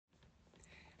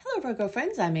Hello, Virgo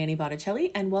friends. I'm Annie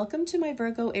Botticelli, and welcome to my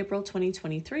Virgo April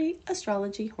 2023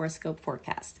 Astrology Horoscope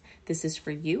Forecast. This is for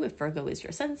you if Virgo is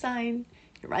your sun sign,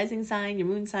 your rising sign, your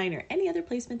moon sign, or any other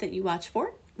placement that you watch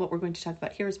for. What we're going to talk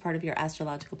about here is part of your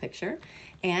astrological picture.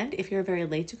 And if you're a very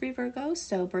late degree Virgo,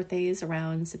 so birthday is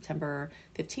around September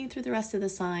 15th through the rest of the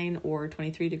sign, or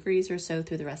 23 degrees or so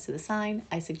through the rest of the sign,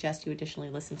 I suggest you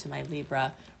additionally listen to my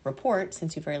Libra report.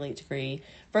 Since you're very late degree,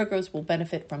 Virgos will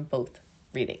benefit from both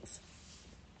readings.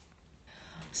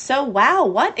 So, wow,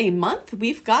 what a month.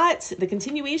 We've got the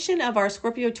continuation of our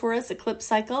Scorpio-Taurus eclipse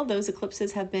cycle. Those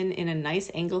eclipses have been in a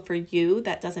nice angle for you.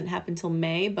 That doesn't happen till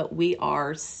May, but we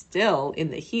are still in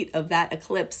the heat of that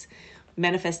eclipse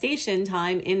manifestation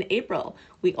time in April.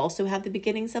 We also have the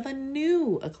beginnings of a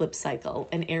new eclipse cycle,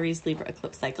 an Aries-Libra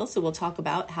eclipse cycle. So we'll talk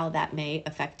about how that may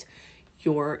affect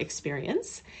your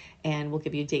experience, and we'll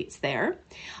give you dates there.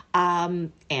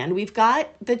 And we've got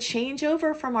the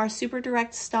changeover from our super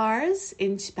direct stars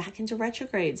back into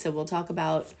retrograde. So we'll talk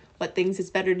about what things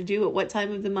it's better to do at what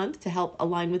time of the month to help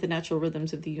align with the natural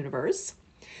rhythms of the universe.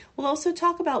 We'll also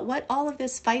talk about what all of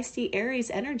this feisty Aries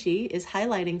energy is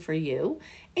highlighting for you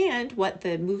and what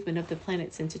the movement of the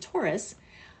planets into Taurus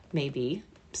may be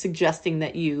suggesting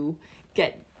that you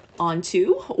get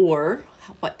onto, or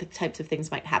what the types of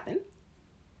things might happen.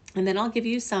 And then I'll give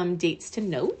you some dates to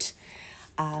note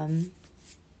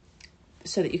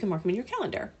so that you can mark them in your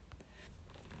calendar.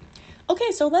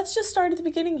 Okay, so let's just start at the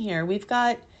beginning here. We've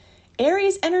got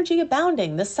Aries energy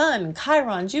abounding, the Sun,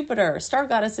 Chiron, Jupiter, star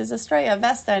goddesses Astrea,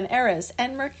 Vesta, and Eris,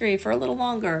 and Mercury for a little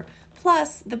longer,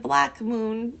 plus the black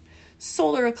moon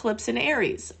solar eclipse in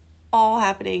Aries, all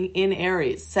happening in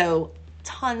Aries. So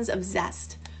tons of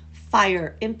zest,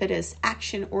 fire, impetus,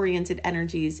 action-oriented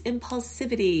energies,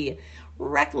 impulsivity,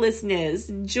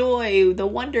 recklessness, joy, the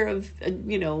wonder of,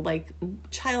 like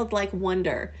childlike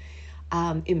wonder.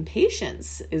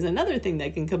 Impatience is another thing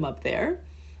that can come up there.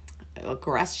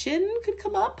 Aggression could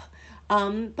come up,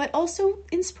 but also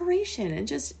inspiration and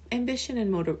just ambition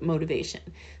and motivation.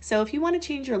 So if you want to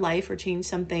change your life or change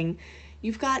something,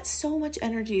 you've got so much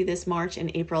energy this March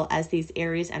and April as these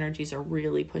Aries energies are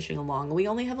really pushing along. We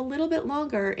only have a little bit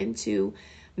longer into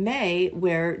May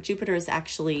where Jupiter is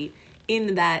actually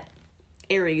in that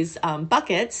Aries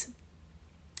bucket.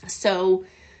 So,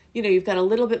 you've got a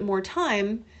little bit more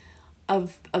time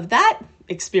of that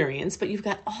experience, but you've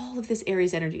got all of this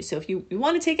Aries energy. So if you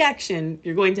want to take action,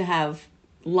 you're going to have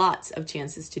lots of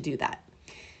chances to do that.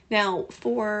 Now,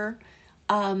 for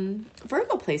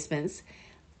Virgo placements,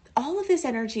 all of this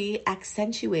energy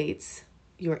accentuates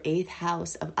your 8th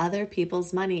house of other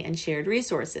people's money and shared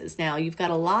resources. Now, you've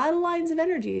got a lot of lines of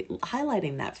energy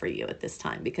highlighting that for you at this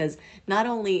time, because not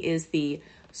only is the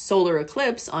solar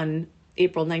eclipse on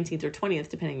April 19th or 20th,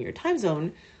 depending on your time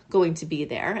zone, going to be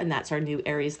there, and that's our new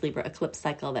Aries Libra eclipse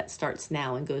cycle that starts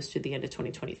now and goes to the end of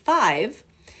 2025.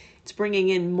 It's bringing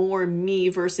in more me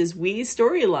versus we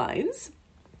storylines.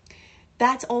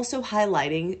 That's also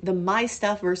highlighting the my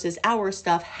stuff versus our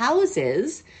stuff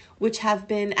houses, which have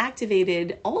been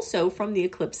activated also from the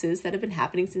eclipses that have been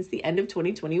happening since the end of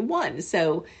 2021.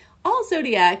 So all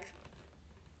zodiac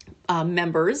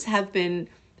members have been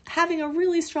having a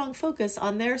really strong focus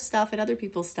on their stuff and other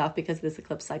people's stuff because of this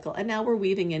eclipse cycle. And now we're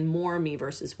weaving in more me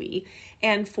versus we.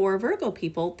 And for Virgo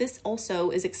people, this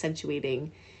also is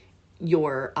accentuating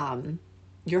your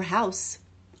house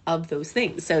of those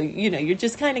things. So, you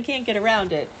just kind of can't get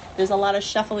around it. There's a lot of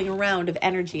shuffling around of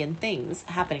energy and things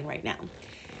happening right now.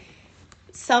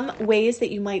 Some ways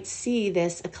that you might see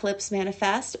this eclipse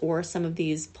manifest or some of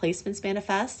these placements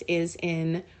manifest is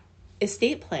in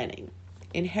estate planning,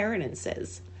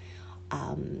 inheritances,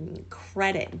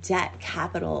 credit, debt,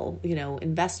 capital,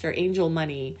 investor, angel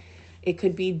money. It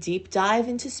could be deep dive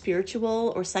into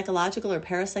spiritual or psychological or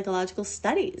parapsychological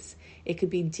studies. It could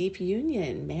be deep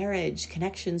union, marriage,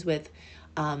 connections with,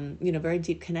 very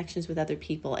deep connections with other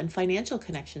people, and financial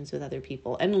connections with other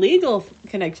people, and legal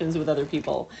connections with other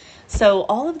people. So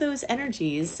all of those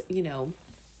energies,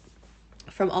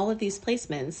 from all of these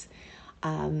placements,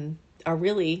 are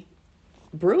really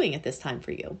brewing at this time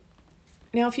for you.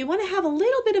 Now, if you want to have a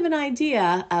little bit of an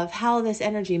idea of how this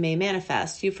energy may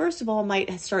manifest, you first of all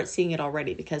might start seeing it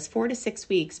already, because 4 to 6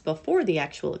 weeks before the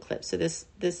actual eclipse, so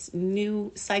this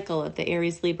new cycle of the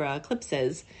Aries Libra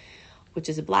eclipses, which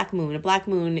is a black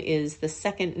moon is the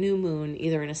second new moon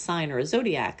either in a sign or a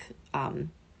zodiac sign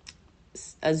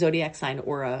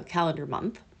or a calendar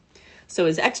month. So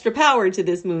it's extra power to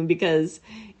this moon because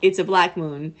it's a black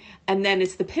moon, and then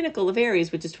it's the pinnacle of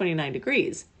Aries, which is 29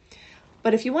 degrees.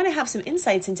 But if you want to have some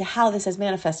insights into how this has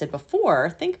manifested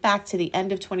before, think back to the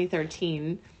end of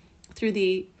 2013 through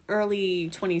the early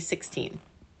 2016.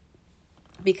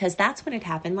 because that's when it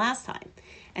happened last time.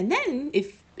 And then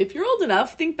if you're old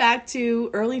enough, think back to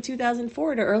early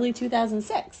 2004 to early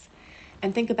 2006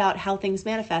 and think about how things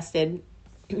manifested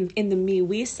in the me,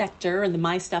 we sector and the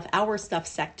my stuff, our stuff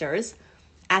sectors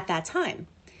at that time.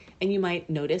 And you might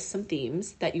notice some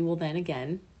themes that you will then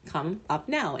again come up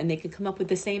now. And they could come up with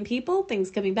the same people,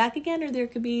 things coming back again, or there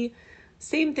could be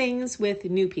same things with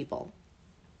new people.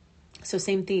 So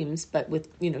same themes, but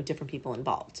with, different people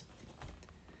involved.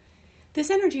 This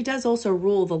energy does also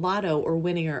rule the lotto or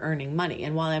winning or earning money.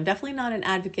 And while I'm definitely not an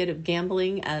advocate of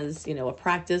gambling as, a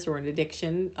practice or an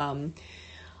addiction,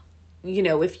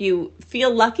 if you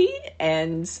feel lucky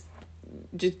and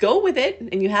just go with it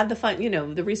and you have the fun,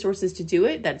 the resources to do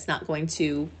it, that's not going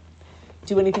to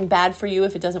do anything bad for you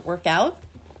if it doesn't work out,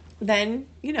 then,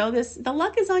 the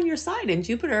luck is on your side. And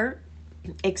Jupiter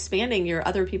expanding your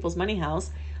other people's money house,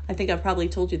 I think I've probably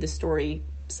told you this story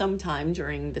sometime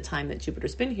during the time that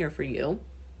Jupiter's been here for you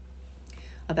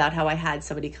about how I had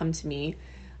somebody come to me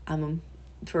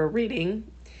for a reading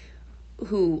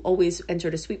who always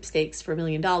entered a sweepstakes for $1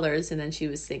 million. And then she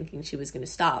was thinking she was going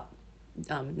to stop,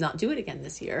 not do it again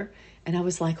this year. And I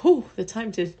was like,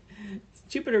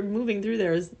 Jupiter moving through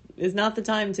there is not the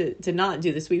time to not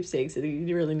do the sweepstakes.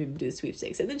 You really need to do the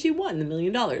sweepstakes. And then she won the $1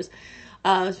 million.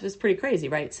 It was pretty crazy,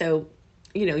 right? So,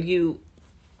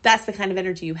 that's the kind of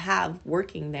energy you have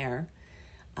working there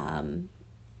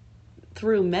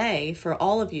through May for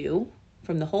all of you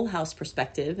from the whole house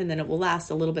perspective. And then it will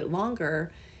last a little bit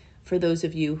longer for those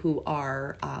of you who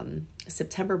are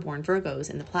September born Virgos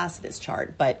in the Placidus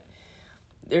chart. But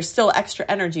there's still extra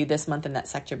energy this month in that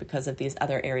sector because of these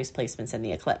other Aries placements in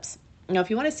the eclipse. Now,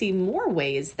 if you want to see more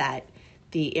ways that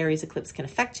the Aries eclipse can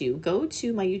affect you, go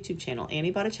to my YouTube channel,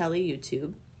 Annie Botticelli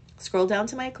YouTube. Scroll down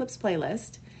to my eclipse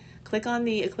playlist. Click on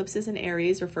the eclipses in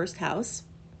Aries or first house,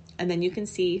 and then you can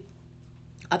see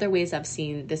other ways I've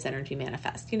seen this energy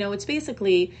manifest. It's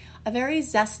basically a very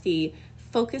zesty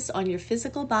focus on your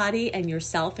physical body and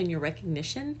yourself and your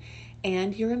recognition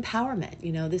and your empowerment.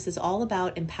 This is all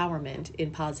about empowerment in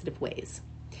positive ways.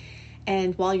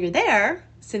 And while you're there,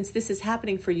 since this is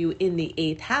happening for you in the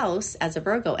 8th house as a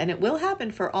Virgo, and it will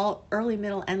happen for all early,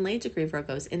 middle, and late degree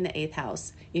Virgos in the 8th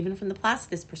house, even from the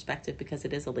Placidus perspective, because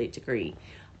it is a late degree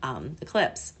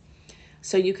eclipse.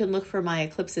 So you can look for my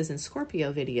eclipses in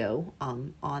Scorpio video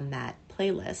on that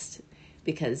playlist,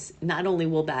 because not only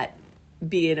will that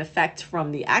be in effect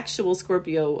from the actual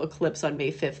Scorpio eclipse on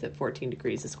May 5th at 14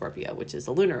 degrees of Scorpio, which is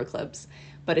a lunar eclipse,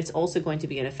 but it's also going to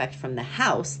be in effect from the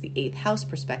house, the 8th house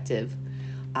perspective,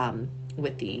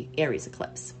 with the Aries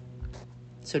eclipse.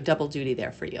 So double duty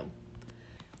there for you.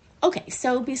 Okay,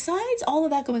 so besides all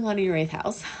of that going on in your 8th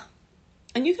house,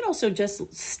 and you can also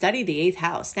just study the 8th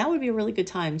house. Now would be a really good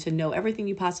time to know everything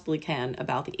you possibly can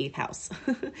about the 8th house.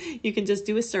 You can just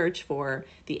do a search for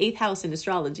the 8th house in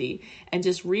astrology and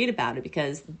just read about it,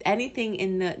 because anything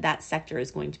in that sector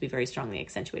is going to be very strongly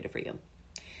accentuated for you.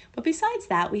 But besides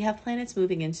that, we have planets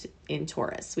moving in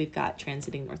Taurus. We've got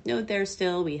transiting North Node there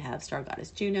still. We have star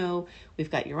goddess Juno.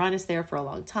 We've got Uranus there for a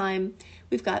long time.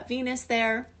 We've got Venus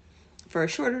there for a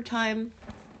shorter time.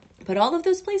 But all of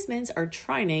those placements are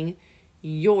trining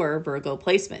your Virgo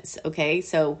placements, okay?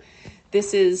 So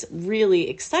this is really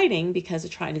exciting because a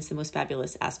trine is the most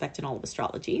fabulous aspect in all of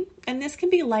astrology. And this can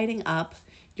be lighting up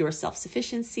your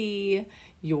self-sufficiency,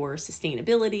 your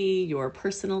sustainability, your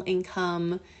personal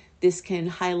income. This can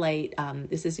highlight,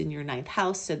 this is in your 9th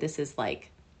house, so this is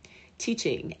like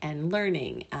teaching and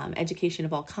learning, education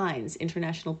of all kinds,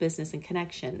 international business and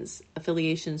connections,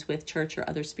 affiliations with church or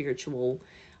other spiritual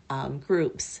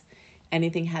groups,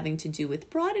 anything having to do with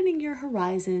broadening your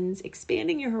horizons,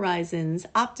 expanding your horizons,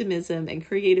 optimism, and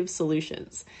creative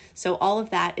solutions. So all of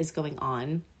that is going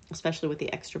on, especially with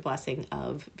the extra blessing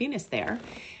of Venus there.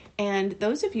 And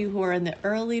those of you who are in the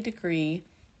early degree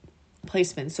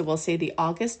placement, so we'll say the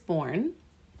August born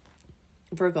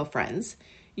Virgo friends,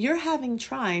 you're having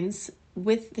trines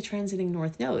with the transiting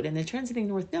North Node. And the transiting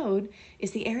North Node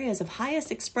is the areas of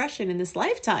highest expression in this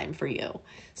lifetime for you.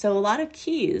 So a lot of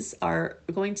keys are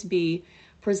going to be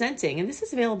presenting, and this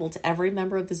is available to every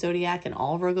member of the zodiac and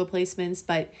all Virgo placements,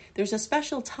 but there's a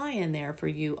special tie-in there for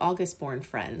you August born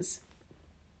friends,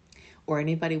 or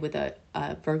anybody with a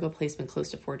Virgo placement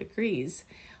close to 4 degrees,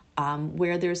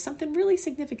 where there's something really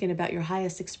significant about your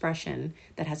highest expression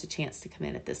that has a chance to come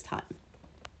in at this time.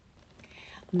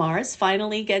 Mars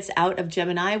finally gets out of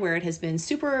Gemini, where it has been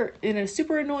in a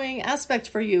super annoying aspect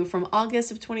for you from August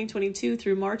of 2022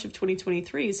 through March of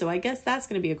 2023. So I guess that's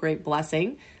going to be a great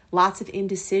blessing. Lots of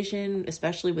indecision,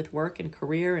 especially with work and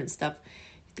career and stuff,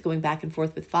 going back and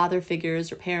forth with father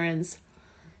figures or parents,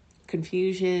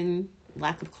 confusion,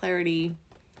 lack of clarity.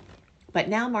 But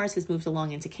now Mars has moved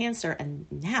along into Cancer, and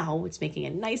now it's making a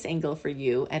nice angle for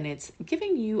you, and it's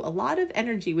giving you a lot of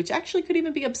energy, which actually could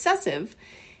even be obsessive,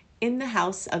 in the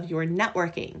house of your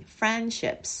networking,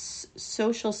 friendships,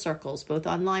 social circles, both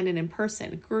online and in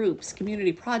person, groups,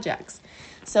 community projects.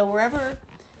 So wherever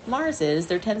Mars is,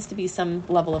 there tends to be some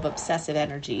level of obsessive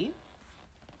energy.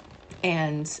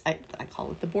 And I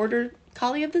call it the border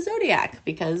collie of the zodiac,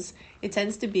 because it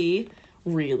tends to be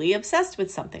really obsessed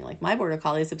with something. Like my border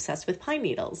collie is obsessed with pine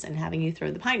needles and having you throw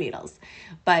the pine needles.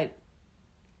 But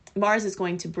Mars is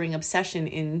going to bring obsession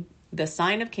in the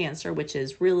sign of Cancer, which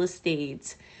is real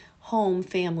estate, home,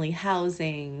 family,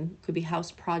 housing, could be house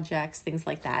projects, things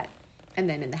like that. And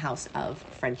then in the house of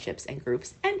friendships and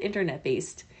groups and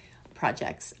internet-based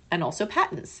projects, and also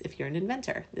patents if you're an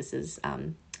inventor. This is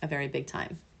a very big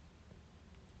time.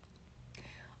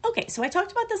 Okay, so I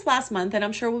talked about this last month, and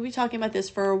I'm sure we'll be talking about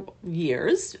this for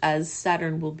years, as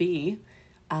Saturn will be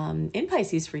in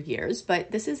Pisces for years. But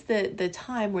this is the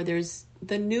time where there's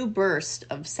the new burst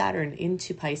of Saturn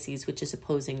into Pisces, which is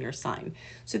opposing your sign.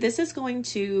 So this is going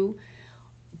to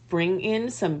bring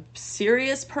in some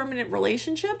serious permanent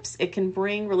relationships. It can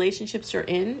bring relationships you're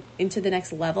in into the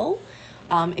next level.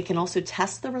 It can also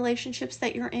test the relationships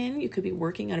that you're in. You could be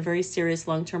working on a very serious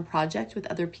long-term project with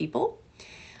other people.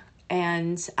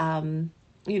 And,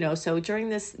 so during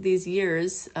these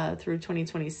years through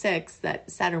 2026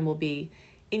 that Saturn will be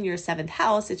in your 7th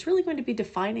house, it's really going to be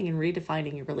defining and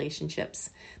redefining your relationships,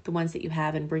 the ones that you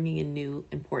have, and bringing in new,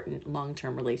 important,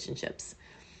 long-term relationships.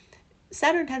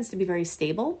 Saturn tends to be very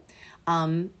stable.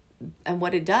 And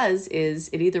what it does is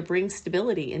it either brings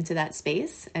stability into that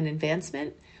space and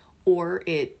advancement, or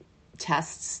it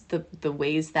tests the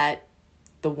ways that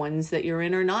the ones that you're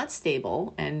in are not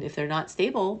stable. And if they're not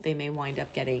stable, they may wind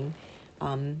up getting,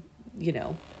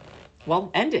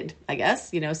 ended, I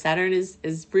guess. Saturn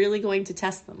is really going to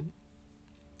test them.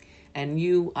 And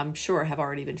you, I'm sure, have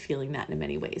already been feeling that in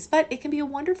many ways. But it can be a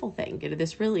wonderful thing.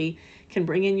 This really can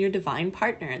bring in your divine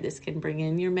partner. This can bring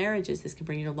in your marriages. This can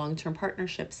bring your long-term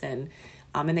partnerships in.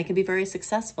 And they can be very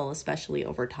successful, especially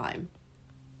over time.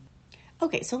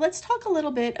 Okay, so let's talk a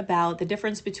little bit about the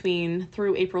difference between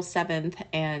through April 7th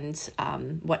and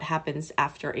what happens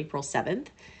after April 7th.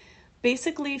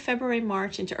 Basically, February,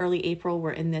 March into early April,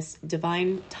 we're in this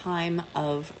divine time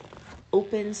of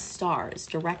open stars,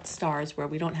 direct stars, where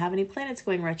we don't have any planets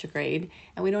going retrograde,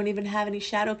 and we don't even have any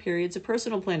shadow periods of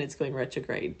personal planets going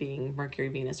retrograde, being Mercury,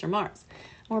 Venus, or Mars.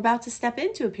 We're about to step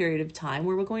into a period of time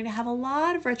where we're going to have a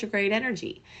lot of retrograde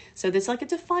energy. So it's like a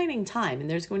defining time, and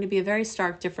there's going to be a very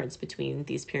stark difference between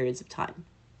these periods of time.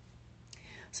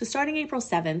 So starting April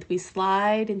 7th, we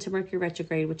slide into Mercury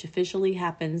retrograde, which officially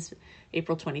happens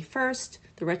April 21st.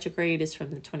 The retrograde is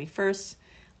from the 21st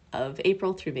of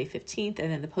April through May 15th, and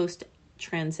then the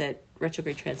post-transit,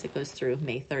 retrograde transit goes through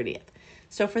May 30th.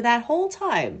 So for that whole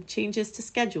time, changes to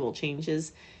schedule,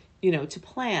 changes, to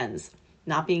plans,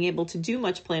 not being able to do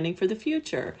much planning for the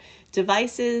future,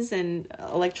 devices and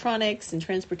electronics and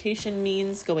transportation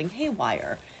means going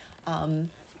haywire. A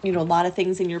lot of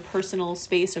things in your personal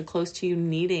space or close to you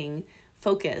needing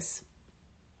focus.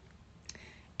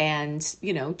 And,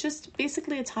 just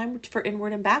basically a time for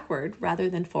inward and backward rather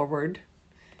than forward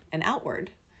and outward.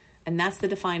 And that's the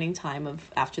defining time of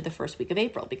after the first week of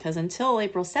April, because until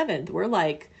April 7th, we're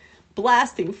like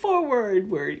blasting forward.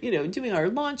 We're, doing our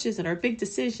launches and our big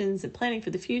decisions and planning for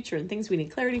the future and things we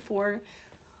need clarity for.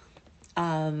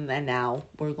 And now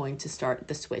we're going to start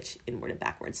the switch inward and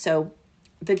backwards. So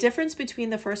the difference between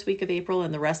the first week of April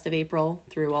and the rest of April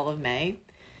through all of May,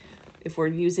 if we're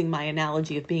using my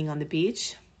analogy of being on the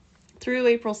beach, through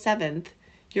April 7th,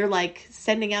 you're like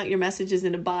sending out your messages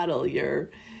in a bottle.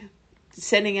 You're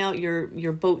sending out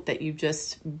your boat that you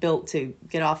just built to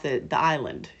get off the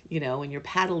island, and you're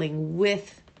paddling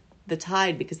with the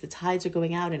tide because the tides are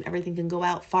going out and everything can go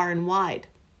out far and wide.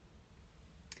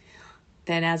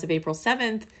 Then as of April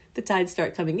 7th, the tides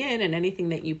start coming in, and anything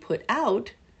that you put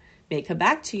out may come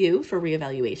back to you for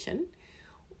reevaluation,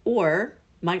 or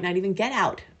might not even get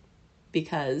out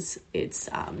because it's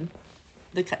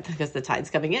because the tide's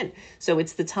coming in. So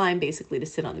it's the time basically to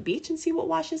sit on the beach and see what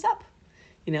washes up.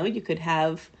 You could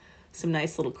have some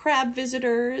nice little crab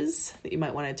visitors that you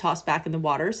might want to toss back in the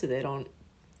water so they don't,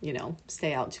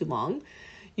 stay out too long.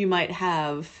 You might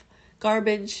have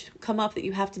garbage come up that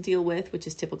you have to deal with, which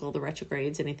is typical of the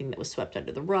retrogrades. Anything that was swept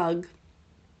under the rug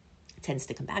tends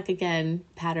to come back again,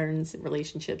 patterns,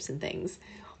 relationships, and things.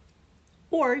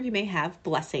 Or you may have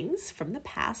blessings from the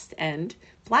past and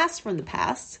blasts from the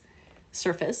past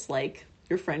surface, like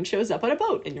your friend shows up on a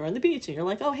boat and you're on the beach and you're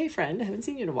like, oh, hey friend, I haven't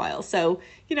seen you in a while. So,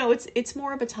 it's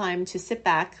more of a time to sit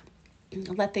back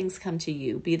let things come to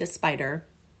you. Be the spider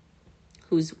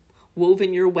who's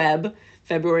woven your web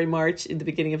February, March, in the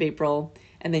beginning of April,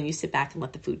 and then you sit back and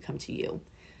let the food come to you.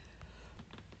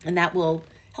 And that will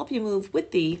help you move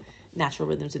with the natural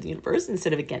rhythms of the universe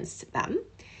instead of against them.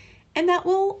 And that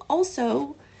will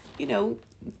also,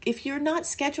 if you're not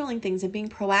scheduling things and being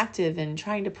proactive and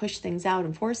trying to push things out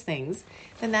and force things,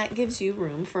 then that gives you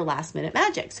room for last minute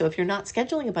magic. So if you're not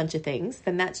scheduling a bunch of things,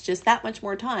 then that's just that much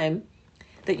more time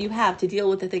that you have to deal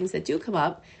with the things that do come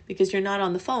up, because you're not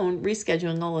on the phone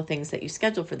rescheduling all the things that you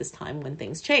schedule for this time when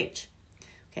things change.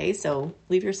 Okay, so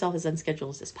leave yourself as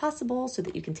unscheduled as possible so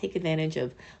that you can take advantage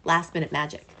of last minute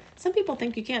magic. Some people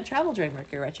think you can't travel during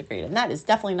Mercury retrograde, and that is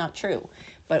definitely not true.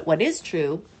 But what is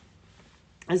true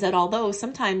is that although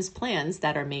sometimes plans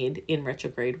that are made in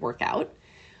retrograde work out,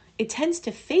 it tends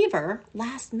to favor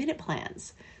last minute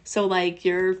plans. So like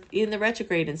you're in the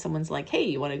retrograde and someone's like, hey,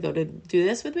 you want to go to do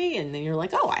this with me? And then you're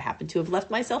like, oh, I happen to have left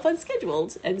myself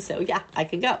unscheduled. And so, yeah, I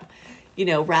can go,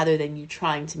 rather than you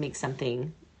trying to make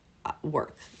something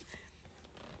work.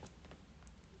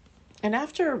 And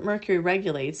after Mercury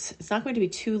regulates, it's not going to be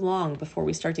too long before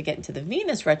we start to get into the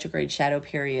Venus retrograde shadow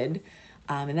period,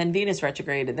 and then Venus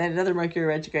retrograde, and then another Mercury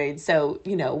retrograde. So,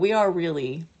 we are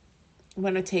really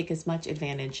want to take as much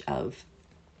advantage of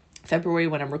February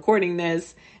when I'm recording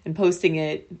this and posting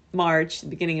it, March, the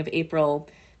beginning of April,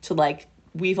 to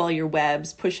weave all your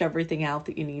webs, push everything out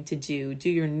that you need to do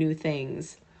your new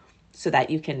things so that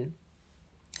you can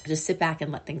just sit back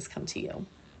and let things come to you.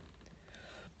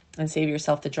 And save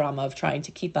yourself the drama of trying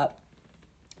to keep up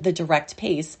the direct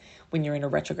pace when you're in a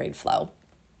retrograde flow.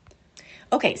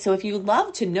 Okay, so if you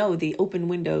love to know the open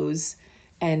windows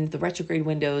and the retrograde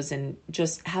windows and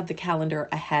just have the calendar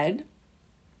ahead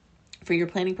for your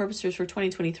planning purposes for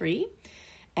 2023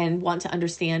 and want to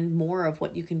understand more of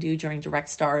what you can do during direct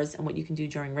stars and what you can do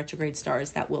during retrograde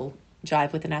stars that will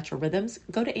jive with the natural rhythms,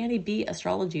 go to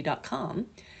AnnieBAstrology.com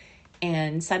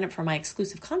and sign up for my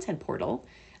exclusive content portal.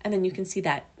 And then you can see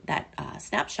that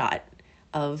snapshot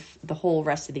of the whole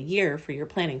rest of the year for your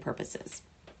planning purposes.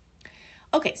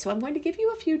 Okay, so I'm going to give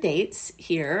you a few dates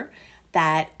here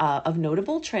that of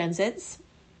notable transits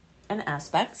and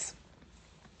aspects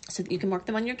so that you can mark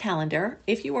them on your calendar.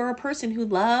 If you are a person who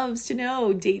loves to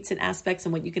know dates and aspects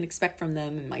and what you can expect from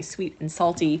them in my sweet and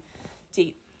salty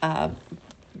date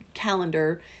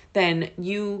calendar, then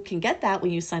you can get that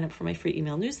when you sign up for my free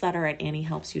email newsletter at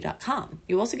anniehelpsyou.com.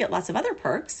 You also get lots of other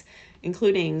perks,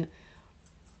 including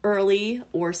early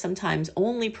or sometimes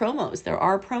only promos. There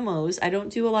are promos. I don't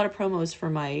do a lot of promos for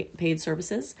my paid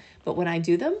services, but when I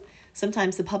do them,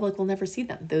 sometimes the public will never see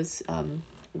them. Those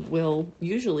will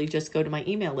usually just go to my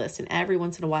email list, and every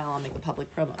once in a while I'll make a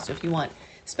public promo. So if you want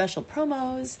special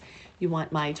promos, you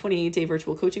want my 28-day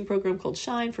virtual coaching program called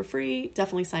Shine for free,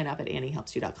 definitely sign up at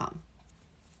anniehelpsyou.com.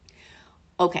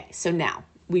 Okay, so now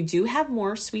we do have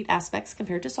more sweet aspects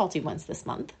compared to salty ones this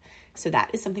month. So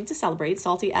that is something to celebrate.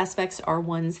 Salty aspects are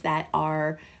ones that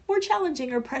are more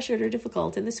challenging or pressured or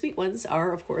difficult, and the sweet ones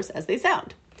are, of course, as they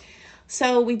sound.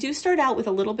 So we do start out with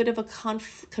a little bit of a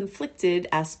conflicted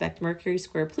aspect, Mercury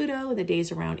square Pluto, in the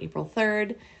days around April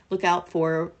 3rd. Look out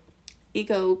for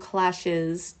ego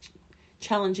clashes,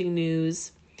 challenging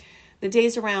news. The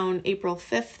days around April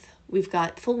 5th, we've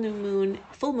got full moon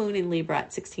in Libra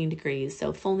at 16 degrees.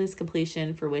 So fullness,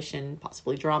 completion, fruition,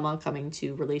 possibly drama coming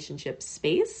to relationship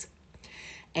space.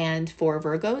 And for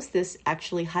Virgos, this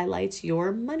actually highlights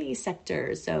your money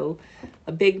sector. So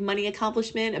a big money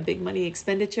accomplishment, a big money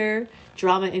expenditure,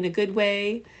 drama in a good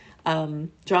way,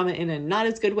 drama in a not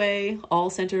as good way, all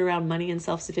centered around money and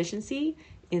self-sufficiency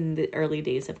in the early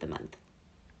days of the month.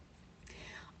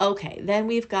 Okay, then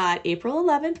we've got April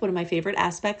 11th, one of my favorite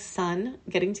aspects, Sun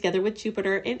getting together with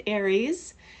Jupiter in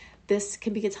Aries. This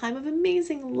can be a time of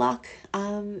amazing luck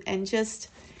and just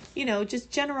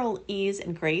general ease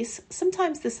and grace.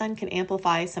 Sometimes the Sun can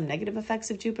amplify some negative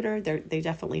effects of Jupiter. They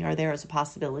definitely are there as a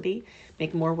possibility,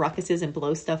 make more ruckuses and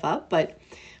blow stuff up. But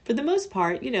for the most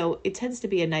part, it tends to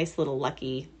be a nice little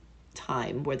lucky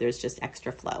time where there's just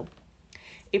extra flow.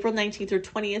 April 19th or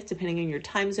 20th, depending on your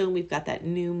time zone, we've got that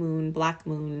new moon, black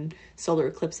moon, solar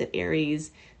eclipse at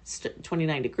Aries,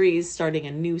 29 degrees, starting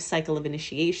a new cycle of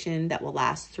initiation that will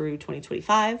last through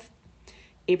 2025.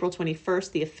 April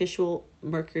 21st, the official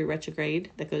Mercury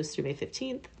retrograde that goes through May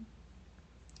 15th.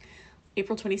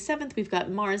 April 27th, we've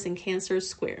got Mars in Cancer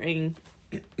squaring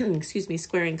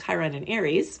Chiron in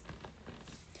Aries.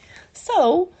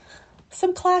 So,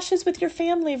 some clashes with your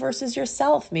family versus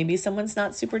yourself. Maybe someone's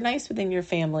not super nice within your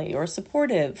family or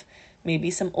supportive.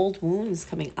 Maybe some old wounds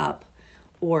coming up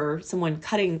or someone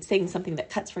saying something that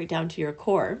cuts right down to your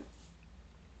core.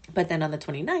 But then on the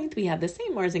 29th, we have the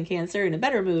same Mars in Cancer in a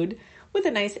better mood with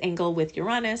a nice angle with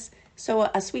Uranus. So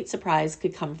a sweet surprise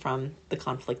could come from the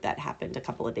conflict that happened a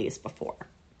couple of days before.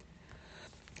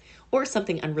 Or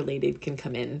something unrelated can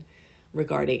come in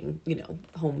regarding,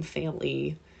 home,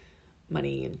 family,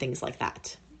 money, and things like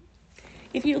that.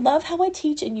 If you love how I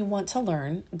teach and you want to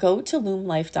learn, go to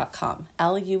lumelife.com,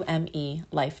 Lume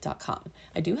life.com.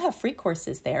 I do have free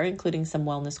courses there, including some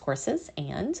wellness courses,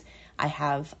 and I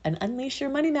have an Unleash Your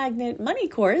Money Magnet money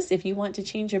course. If you want to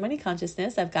change your money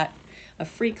consciousness, I've got a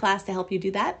free class to help you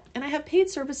do that. And I have paid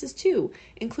services too,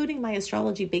 including my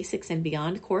Astrology Basics and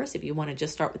Beyond course if you want to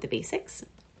just start with the basics.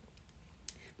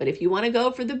 But if you want to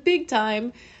go for the big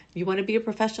time, you want to be a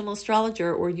professional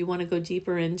astrologer, or you want to go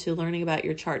deeper into learning about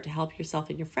your chart to help yourself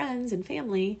and your friends and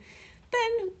family,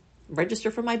 then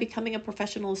register for my Becoming a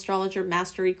Professional Astrologer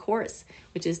Mastery course,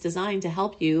 which is designed to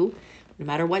help you, no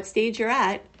matter what stage you're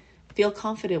at, feel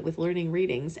confident with learning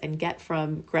readings and get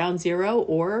from ground zero,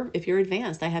 or if you're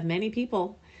advanced. I have many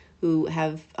people who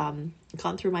have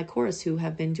gone through my course who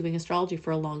have been doing astrology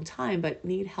for a long time, but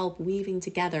need help weaving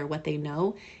together what they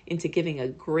know into giving a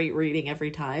great reading every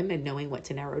time and knowing what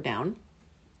to narrow down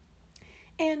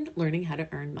and learning how to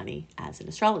earn money as an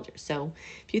astrologer. So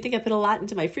if you think I put a lot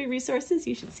into my free resources,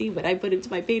 you should see what I put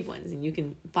into my paid ones. And you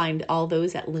can find all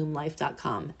those at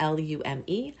lumelife.com,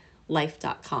 Lume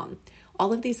life.com.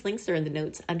 All of these links are in the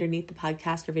notes underneath the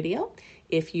podcast or video.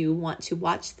 If you want to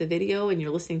watch the video and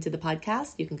you're listening to the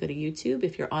podcast, you can go to YouTube.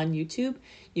 If you're on YouTube,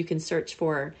 you can search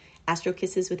for Astro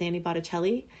Kisses with Annie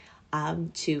Botticelli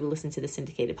to listen to the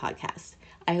syndicated podcast.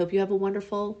 I hope you have a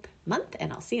wonderful month,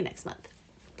 and I'll see you next month.